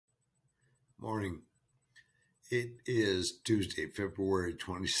Morning. It is Tuesday, February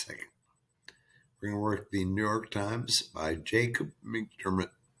 22nd. We're going to work the New York Times by Jacob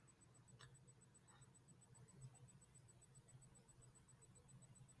McDermott.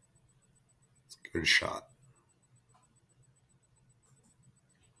 Let's give it a shot.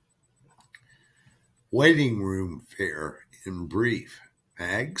 Waiting room fare in brief.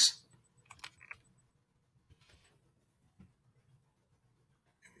 Bags.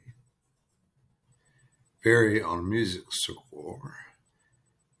 Vary on music score.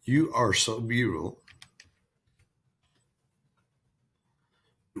 You are so beautiful.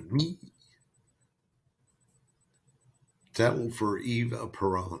 Me. Settle for Eva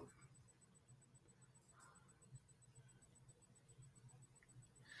Peron.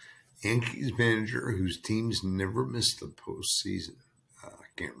 Yankees manager whose teams never missed the postseason. I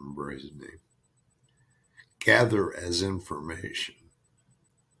can't remember his name. Gather as information.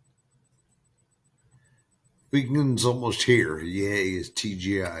 Weekend's almost here. Yay is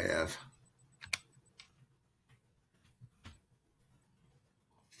TGIF.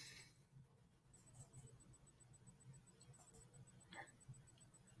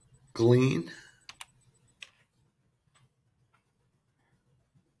 Glean.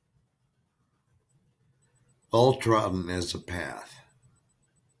 All trodden as a path.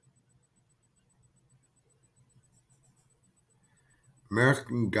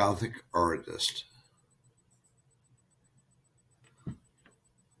 American Gothic artist.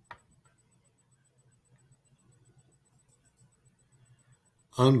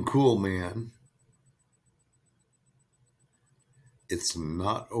 Uncool man. It's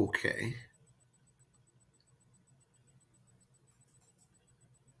not okay.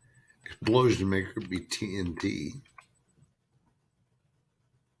 Explosion maker be TNT.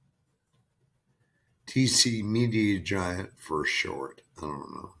 TC Media Giant for short. I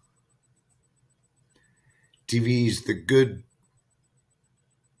don't know. TV's the good.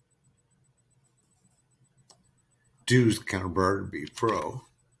 Do's counterpart to be fro.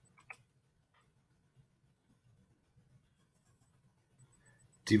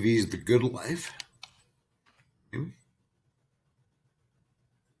 TV's the good life.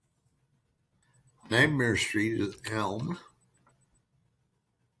 Nightmare Street is Elm.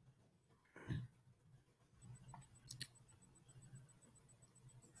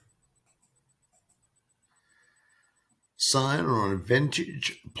 Sign on a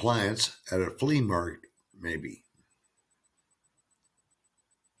vintage appliance at a flea market, maybe.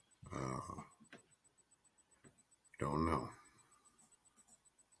 Don't know.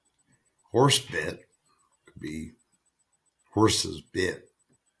 Horse bit could be horse's bit.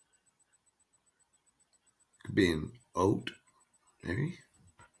 Could be an oat, maybe.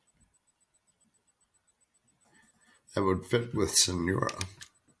 That would fit with Senora.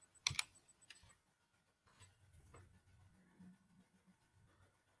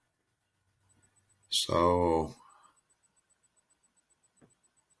 So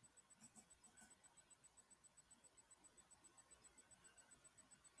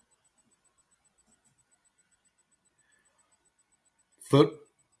foot.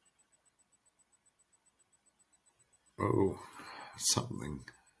 Oh, something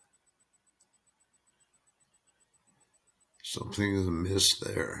is amiss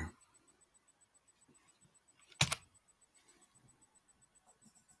there.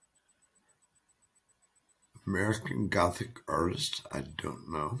 American Gothic artist, I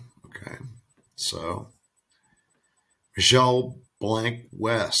don't know. Okay, so Michelle Blank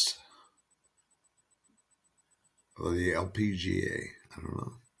West of the LPGA. I don't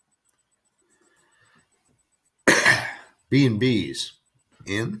know. B&B's.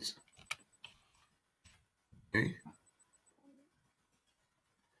 Inns. Okay.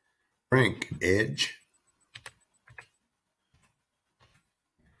 Frank Edge.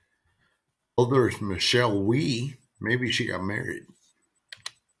 Oh, there's Michelle Wee. Maybe she got married.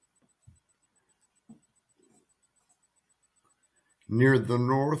 Near the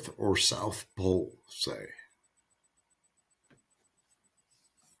North or South Pole, say.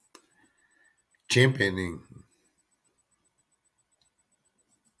 Championing.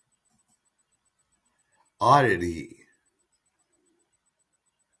 Oddity.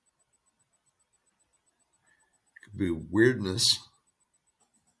 Could be weirdness.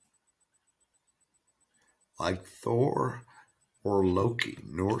 Like Thor or Loki,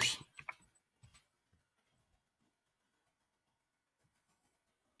 Norse.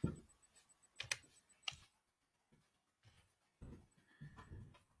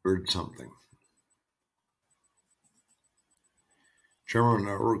 Weird something. German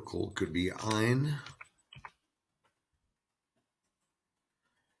article could be ein.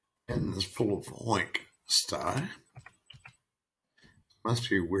 And it's full of oink style. Must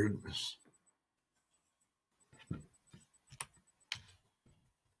be weirdness.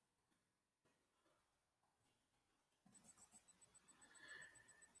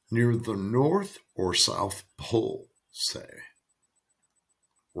 Near the North or South Pole, say.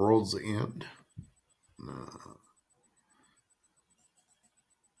 World's End? No.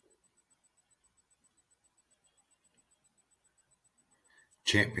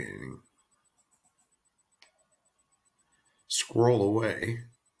 Championing. Squirrel away.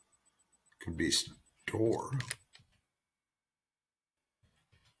 Could be store.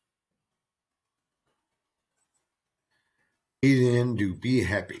 Eat in, do be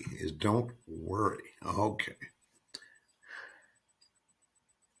happy is don't worry. Okay.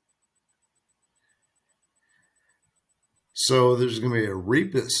 So there's going to be a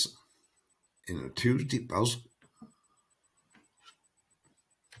rebus in a Tuesday puzzle.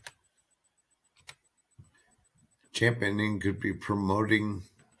 Championing could be promoting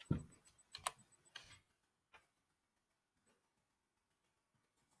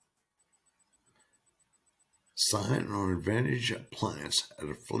sign on advantage of plants at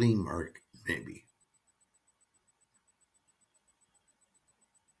a flea market, maybe.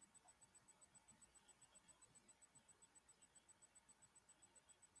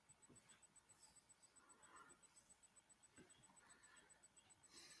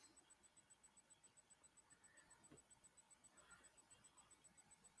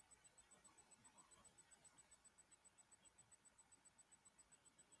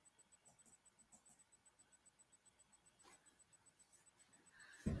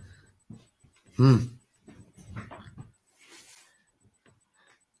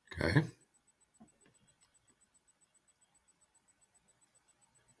 Okay.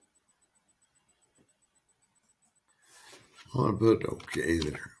 I want to put okay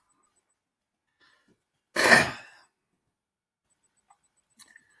there. I'm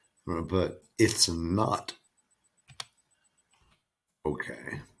going to put it's not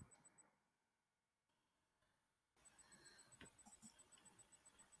okay.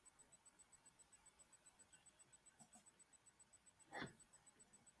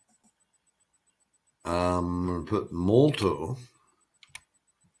 I'm going to put molto.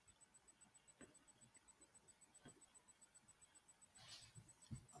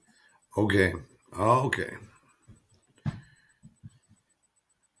 Okay. Okay.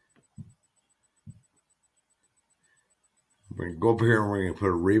 We're going to go up here and we're going to put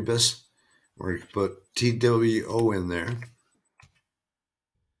a rebus. We're going to put TWO in there,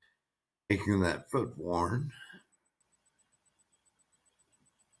 making that foot worn.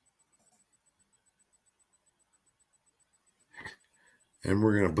 And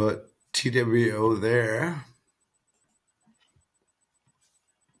we're going to put TWO there.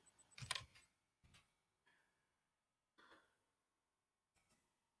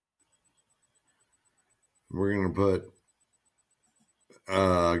 We're going to put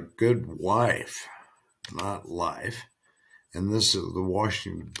good wife, not life. And this is the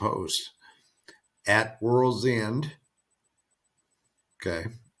Washington Post. At World's End. Okay.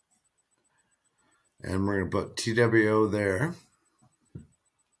 And we're going to put TWO there.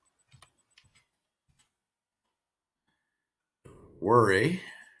 Worry.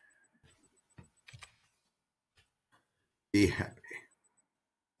 Be happy.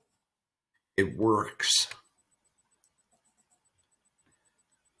 It works.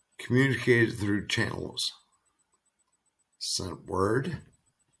 Communicated through channels. Sent word.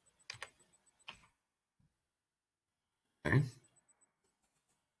 Okay.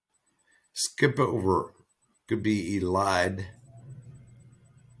 Skip over. Could be elide.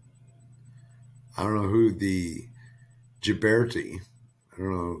 I don't know who the Ghiberti. I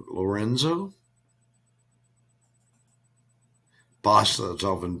don't know. Lorenzo. Pasta that's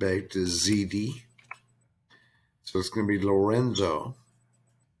often baked is ZD. So it's going to be Lorenzo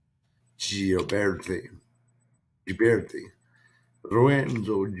Ghiberti.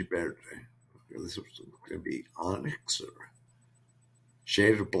 Lorenzo Ghiberti. This is going to be onyx or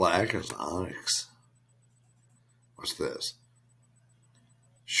shade of black as onyx. What's this?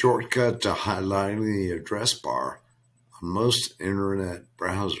 Shortcut to highlighting the address bar on most internet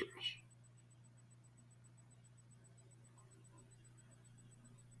browsers.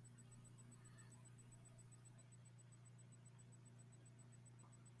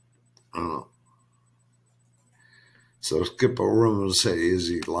 I don't know. So skip over him and say, is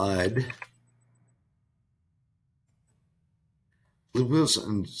he lied? Lewis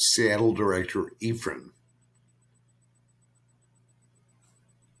and Seattle director Ephraim.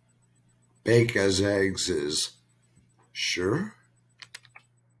 Bake as eggs is sure.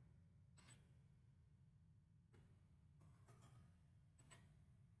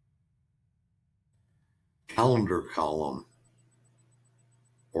 calendar column,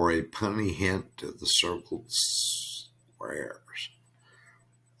 or a punny hint to the circled squares.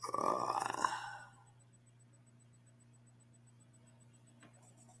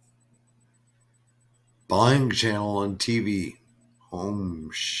 Buying channel on TV,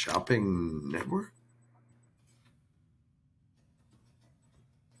 home shopping network.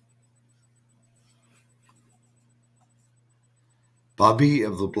 Bobby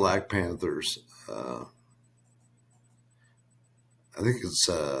of the Black Panthers. I think it's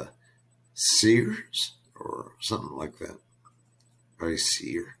Sears or something like that. By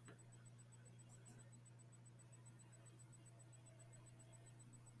Sear.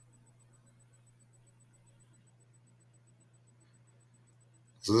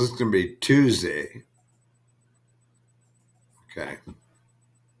 So this is going to be Tuesday. Okay.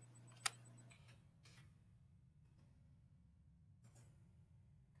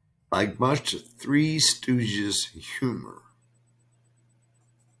 Like much of Three Stooges humor,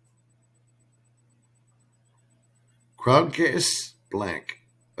 Crowdcast blank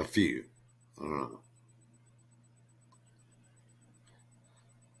a few. I don't know.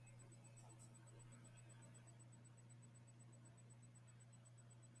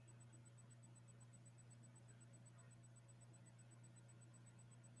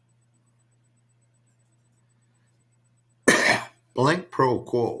 Blank pro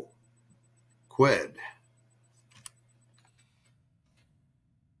quo. Quid.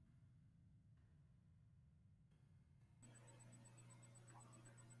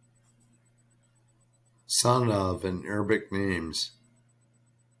 Son of in Arabic names.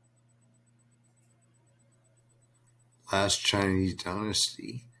 Last Chinese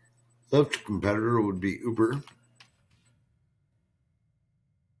dynasty. Left competitor would be Uber.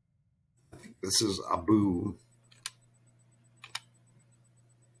 I think this is Abu.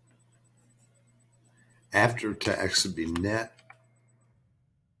 After tax would be net.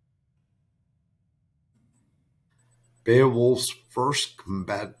 Beowulf's first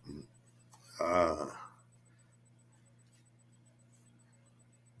combatant. I'm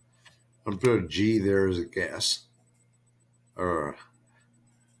going to put a G there as a guess. Or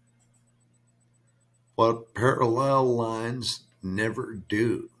what parallel lines never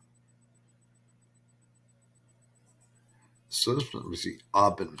do. So this one was the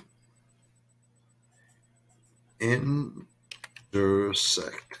Aben. Intersect.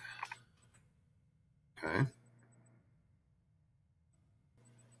 Okay.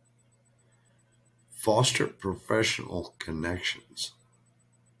 Foster professional connections.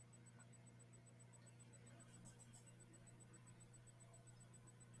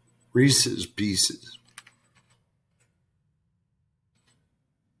 Reese's Pieces.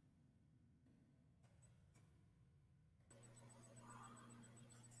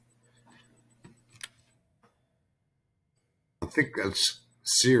 I think that's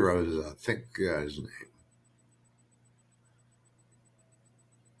Ciro's, I think, guy's name.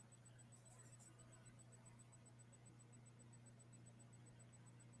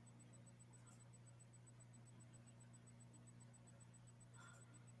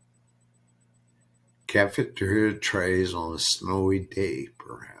 Cafeteria trays on a snowy day,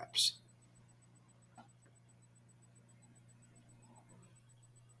 perhaps.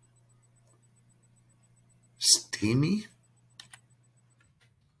 Steamy?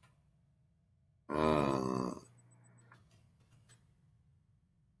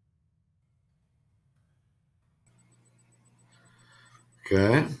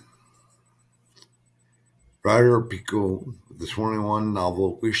 Okay. Ryder Pico, the 21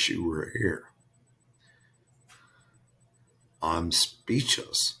 novel Wish You Were Here. I'm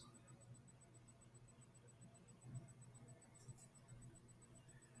speechless.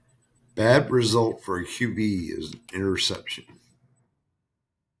 Bad result for a QB is an interception.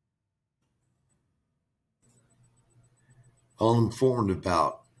 Well informed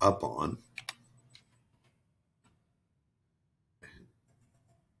about, up on.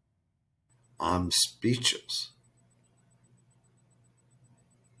 I'm speechless.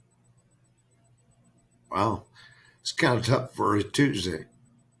 Wow, it's kind of tough for a Tuesday.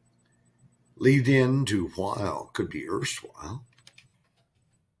 Lead in to while could be erstwhile.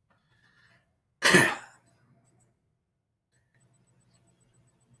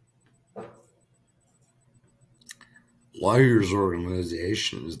 Lawyers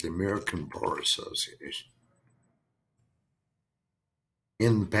organization is the American Bar Association.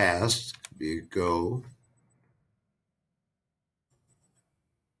 In the past, could be a go.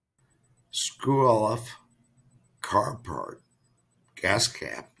 Screw off, car part, gas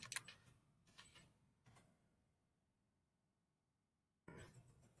cap.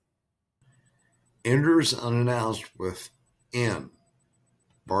 Enters unannounced with N.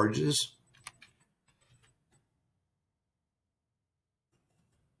 Barges.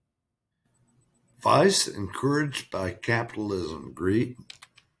 Vice encouraged by capitalism. Greed.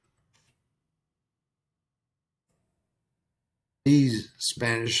 These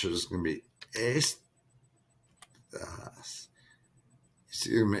Spanish is going to be estas. It's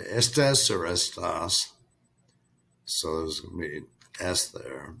going to be estas or estas. So there's going to be an S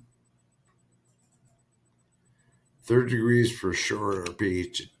there. Third degrees for short or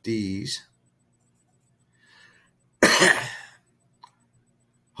PhDs.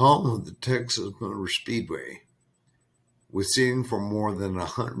 Home of the Texas Motor Speedway, with seating for more than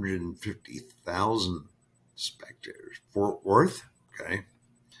 150,000 spectators. Fort Worth, okay.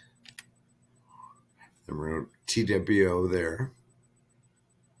 Then we're going to TWO there.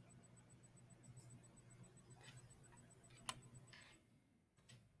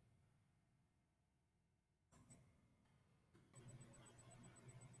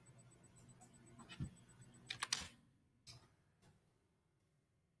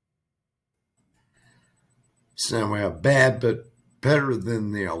 So now we have bad, but better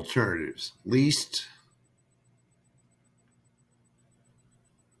than the alternatives. Least.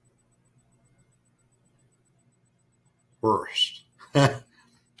 Worst.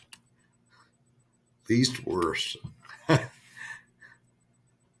 Least worst.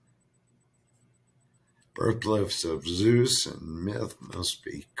 Birthplace of Zeus and myth must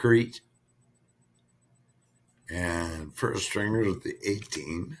be Crete. And first stringers of the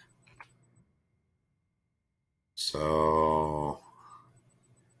 18. So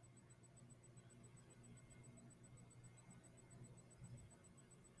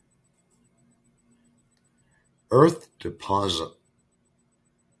Earth deposit.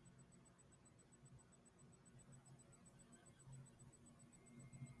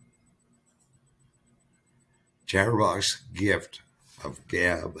 Chatterbox gift of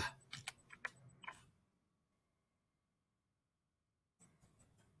Gab.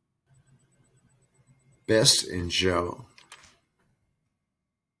 Best in show.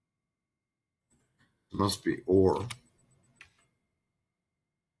 Must be or.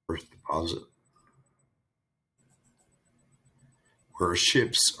 Earth deposit. Where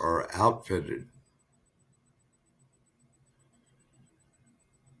ships are outfitted.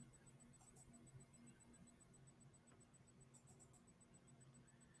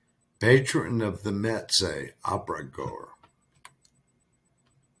 Patron of the Met, say, opera goer.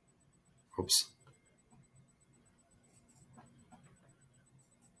 Oops.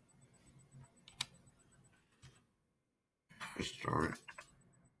 Darn it.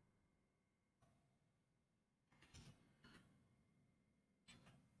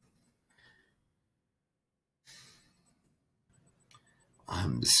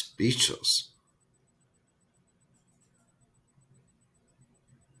 I'm speechless.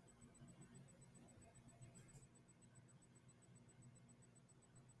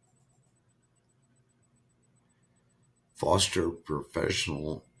 Foster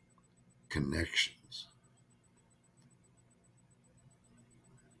professional connections.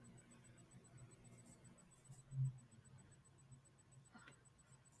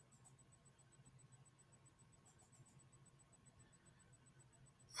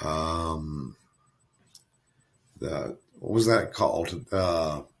 What was that called?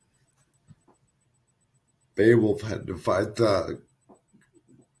 Beowulf had to fight the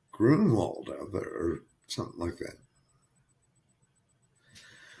Grunwald out there, or something like that.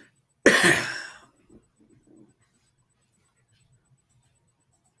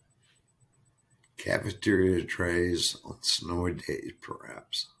 Cafeteria trays on snowy days,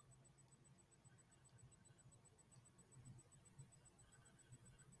 perhaps.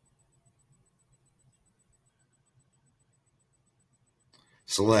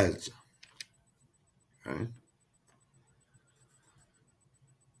 Sleds. Okay.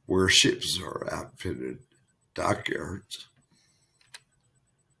 Where ships are outfitted. Dockyards.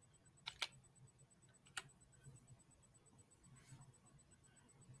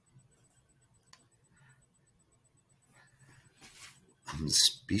 I'm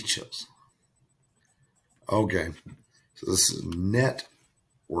speechless. Okay. So this is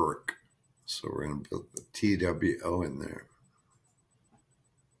network. So we're going to put the TWO in there.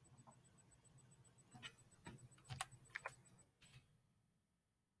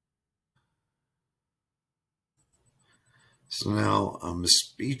 So now I'm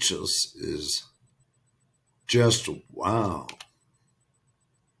speechless is just wow.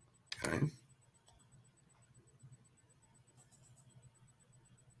 Okay.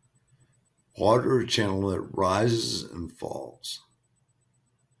 Water channel that rises and falls.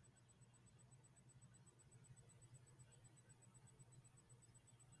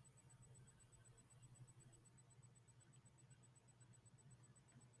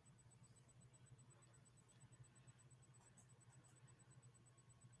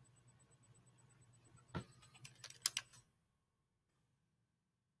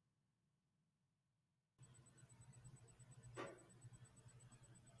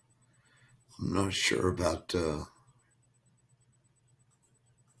 I'm not sure about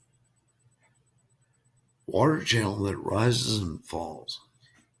water channel that rises and falls.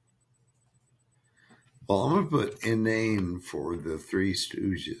 Well, I'm going to put inane for the Three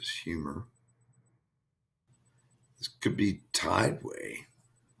Stooges humor. This could be tideway,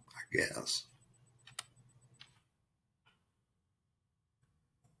 I guess.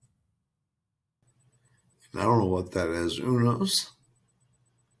 And I don't know what that is. Unos?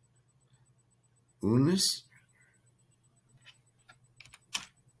 Unis?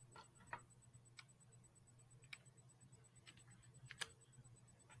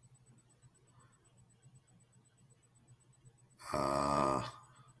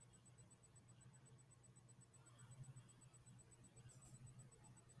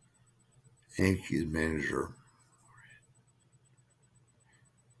 Yankees manager.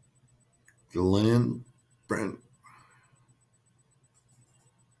 Glenn Brent.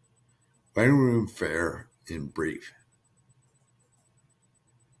 Waiting room fare in brief.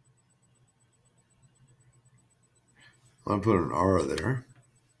 I put an R there.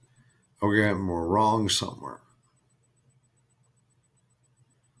 Okay, we're wrong somewhere.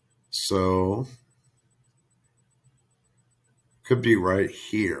 So, could be right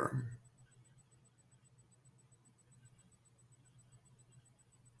here.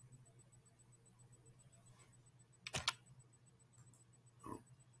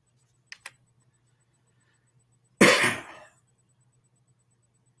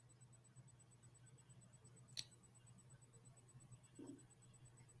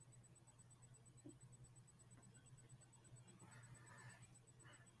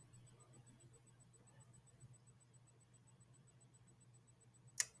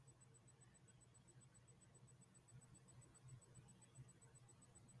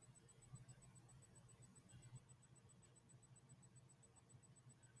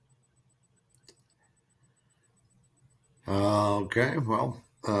 Okay, well,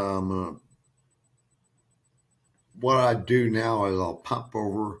 what I do now is I'll pop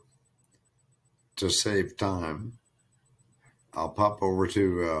over to save time. I'll pop over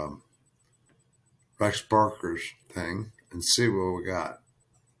to Rex Barker's thing and see what we got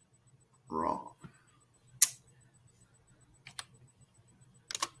wrong.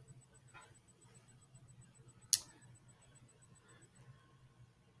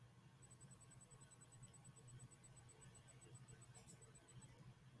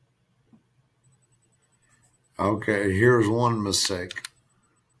 Okay, here's one mistake.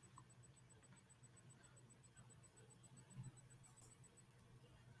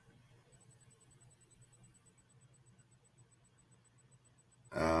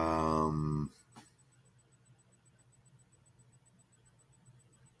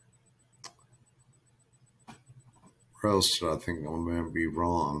 Where else did I think I'm going to be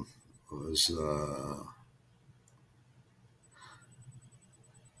wrong? It was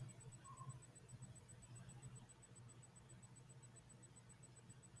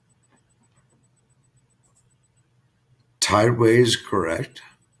tideway is correct.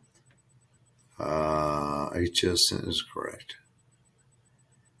 HSN is correct.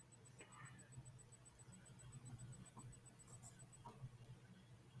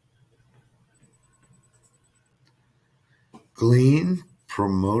 Glean,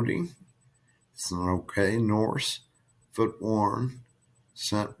 promoting, it's not okay. Norse, foot worn,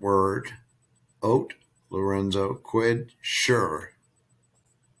 scent word, oat, Lorenzo, quid, sure.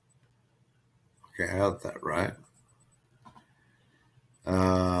 Okay, I got that right.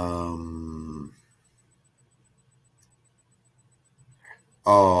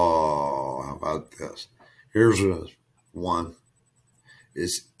 Oh, how about this? Here's one.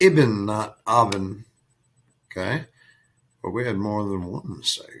 It's Ibn, not Abin. Okay, but we had more than one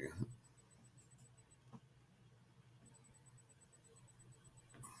mistake.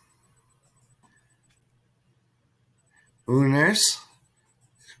 Unes is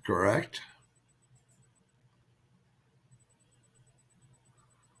correct.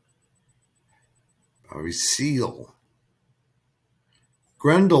 Probably seal.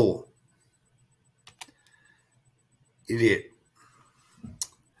 Grendel. Idiot.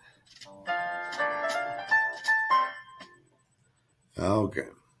 Okay.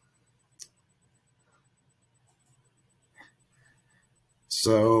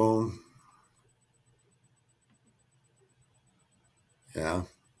 So, yeah,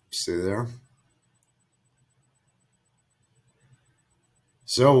 see there?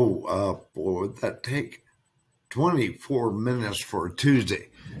 So, boy, would that take 24 minutes for a Tuesday.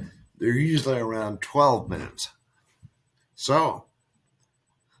 They're usually around 12 minutes. So,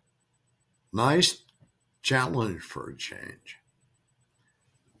 nice challenge for a change.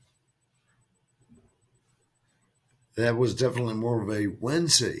 That was definitely more of a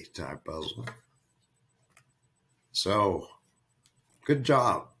Wednesday type puzzle. So, good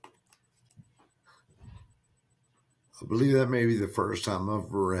job. I believe that may be the first time I've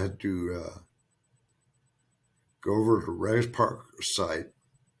ever had to go over to Rex Parker's site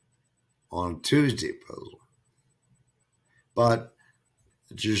on a Tuesday puzzle. But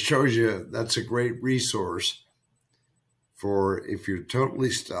it just shows you that's a great resource for if you're totally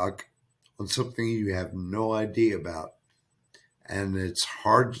stuck on something you have no idea about and it's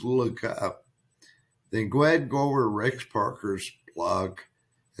hard to look up, then go ahead and go over to Rex Parker's blog.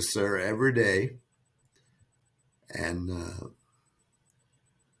 It's there every day. And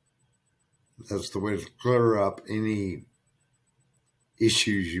that's the way to clear up any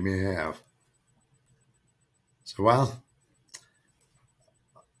issues you may have. So, well,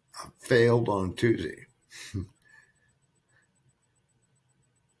 I failed on Tuesday.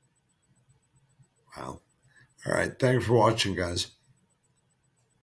 Wow. All right. Thanks for watching, guys.